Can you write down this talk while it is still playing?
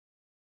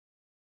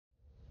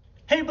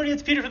Hey everybody,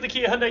 it's Peter from the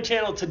Kia Hyundai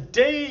channel.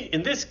 Today,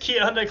 in this Kia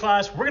Hyundai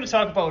class, we're going to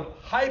talk about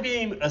high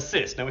beam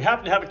assist. Now we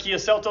happen to have a Kia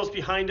Seltos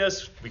behind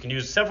us. We can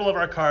use several of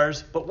our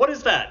cars, but what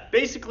is that?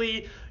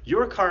 Basically,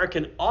 your car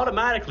can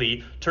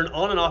automatically turn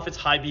on and off its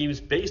high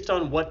beams based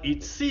on what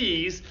it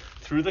sees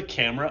through the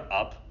camera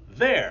up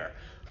there.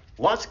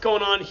 Lots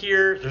going on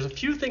here. There's a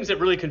few things that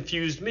really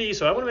confused me,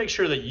 so I want to make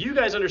sure that you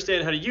guys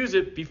understand how to use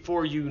it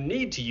before you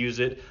need to use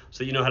it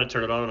so you know how to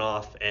turn it on and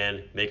off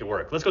and make it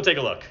work. Let's go take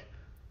a look.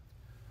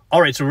 All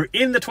right, so we're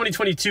in the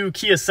 2022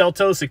 Kia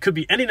Seltos. It could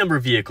be any number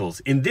of vehicles.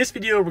 In this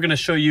video, we're going to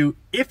show you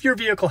if your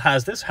vehicle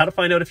has this, how to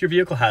find out if your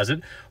vehicle has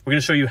it. We're going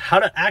to show you how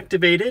to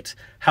activate it,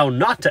 how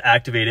not to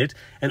activate it,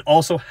 and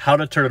also how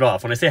to turn it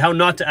off. When I say how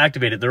not to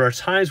activate it, there are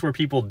times where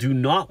people do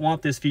not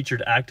want this feature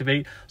to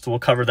activate, so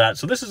we'll cover that.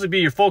 So this is going to be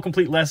your full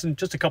complete lesson,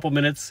 just a couple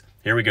minutes.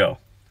 Here we go.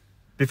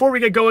 Before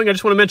we get going, I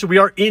just want to mention we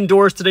are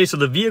indoors today, so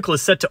the vehicle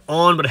is set to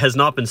on, but it has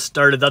not been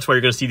started. That's why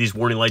you're going to see these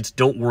warning lights.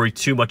 Don't worry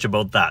too much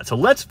about that. So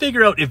let's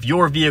figure out if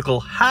your vehicle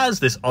has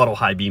this auto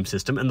high beam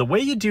system. And the way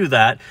you do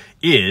that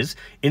is,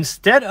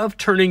 instead of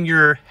turning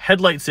your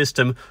headlight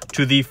system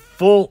to the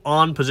full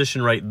on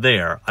position right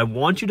there, I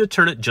want you to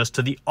turn it just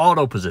to the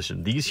auto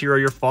position. These here are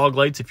your fog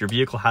lights. If your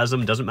vehicle has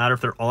them, doesn't matter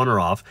if they're on or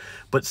off,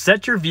 but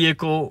set your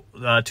vehicle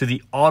to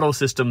the auto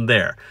system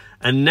there.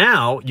 And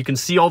now you can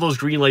see all those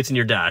green lights in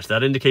your dash.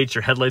 That indicates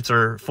your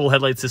full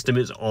headlight system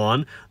is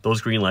on,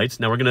 those green lights.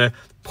 Now we're gonna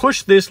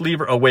push this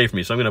lever away from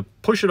me. So I'm gonna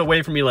push it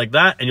away from me like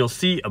that, and you'll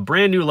see a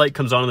brand new light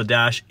comes on in the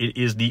dash. It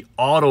is the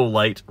auto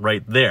light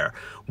right there.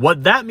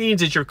 What that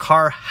means is your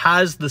car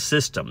has the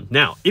system.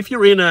 Now, if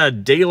you're in a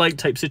daylight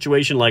type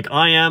situation like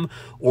I am,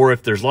 or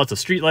if there's lots of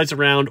street lights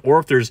around, or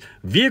if there's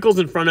vehicles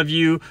in front of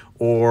you,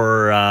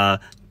 or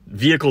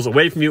vehicles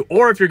away from you,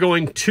 or if you're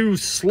going too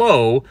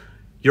slow,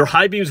 your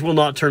high beams will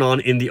not turn on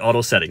in the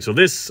auto setting. So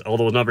this,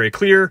 although not very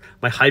clear,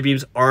 my high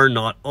beams are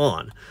not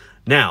on.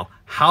 Now,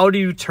 how do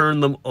you turn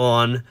them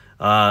on?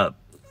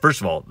 First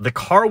of all, the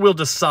car will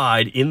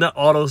decide in the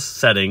auto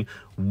setting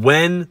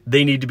when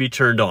they need to be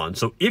turned on.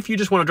 So if you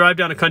just want to drive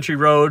down a country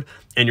road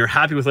and you're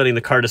happy with letting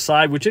the car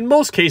decide, which in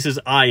most cases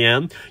I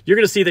am, you're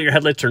going to see that your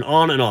headlights turn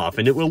on and off,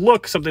 and it will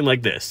look something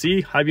like this.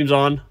 See, high beams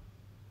on,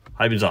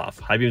 high beams off,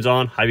 high beams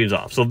on, high beams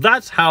off. So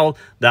that's how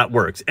that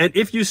works. And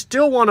if you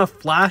still want to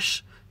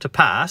flash to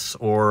pass,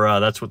 or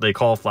that's what they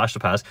call flash to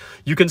pass,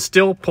 you can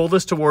still pull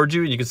this towards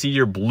you, and you can see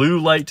your blue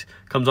light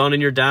comes on in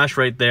your dash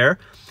right there.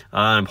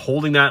 I'm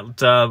holding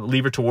that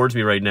lever towards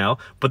me right now,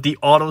 but the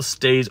auto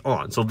stays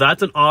on. So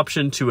that's an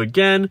option to,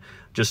 again,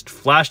 just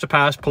flash to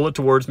pass, pull it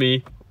towards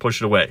me, push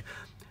it away.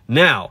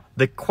 Now,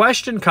 the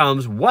question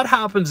comes, what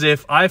happens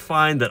if I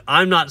find that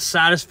I'm not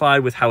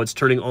satisfied with how it's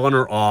turning on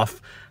or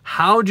off?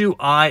 How do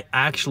I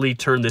actually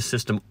turn this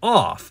system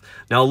off?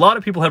 Now, a lot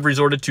of people have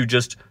resorted to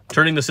just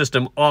turning the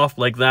system off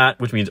like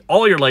that, which means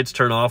all your lights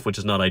turn off, which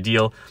is not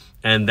ideal,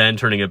 and then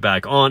turning it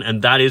back on.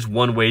 And that is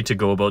one way to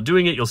go about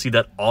doing it. You'll see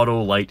that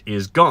auto light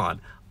is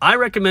gone. I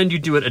recommend you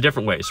do it a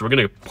different way. So we're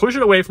going to push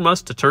it away from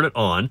us to turn it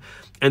on.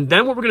 And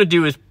then what we're going to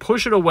do is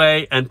push it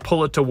away and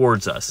pull it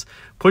towards us.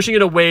 Pushing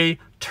it away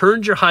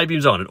turns your high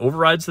beams on. It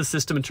overrides the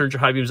system and turns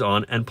your high beams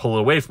on and pull it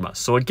away from us.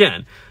 So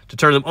again, to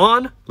turn them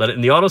on, let it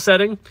in the auto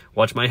setting.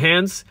 Watch my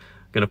hands.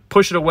 I'm going to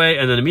push it away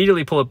and then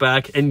immediately pull it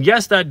back. And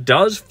yes, that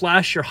does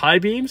flash your high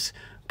beams,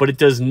 but it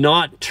does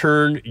not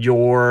turn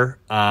your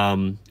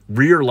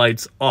rear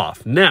lights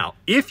off. Now,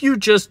 if you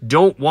just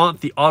don't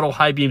want the auto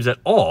high beams at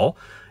all,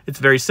 it's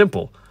very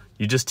simple.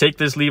 You just take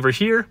this lever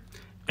here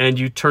and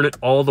you turn it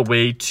all the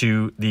way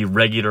to the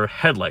regular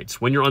headlights.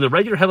 When you're on the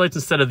regular headlights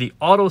instead of the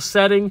auto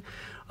setting,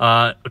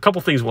 a couple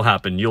things will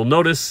happen. You'll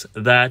notice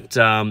that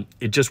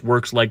it just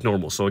works like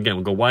normal. So again,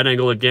 we'll go wide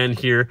angle again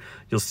here.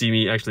 You'll see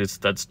me, actually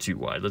that's too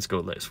wide. Let's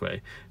go this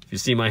way. If you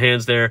see my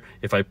hands there,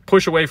 if I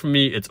push away from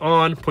me, it's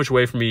on, push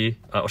away from me,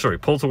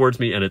 pull towards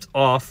me and it's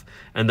off,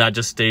 and that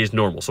just stays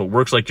normal. So it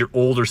works like your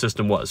older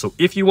system was. So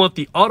if you want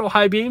the auto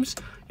high beams,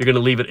 you're gonna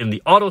leave it in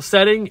the auto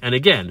setting, and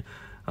again,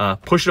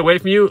 push it away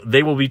from you.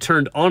 They will be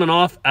turned on and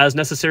off as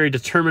necessary,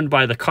 determined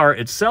by the car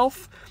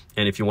itself.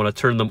 And if you want to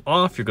turn them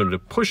off, you're going to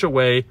push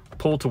away,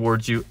 pull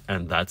towards you,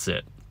 and that's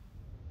it.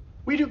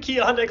 We do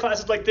Kia Hyundai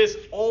classes like this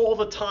all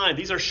the time.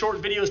 These are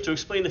short videos to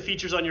explain the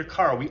features on your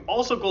car. We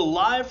also go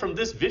live from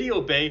this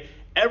video bay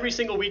every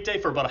single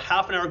weekday for about a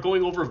half an hour,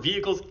 going over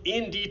vehicles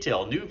in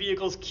detail, new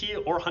vehicles, Kia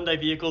or Hyundai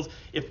vehicles.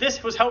 If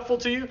this was helpful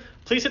to you,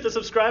 please hit the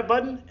subscribe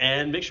button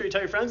and make sure you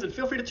tell your friends, and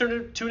feel free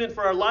to tune in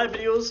for our live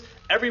videos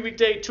every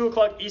weekday, 2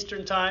 o'clock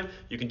Eastern time.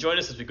 You can join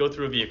us as we go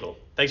through a vehicle.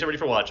 Thanks everybody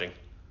for watching.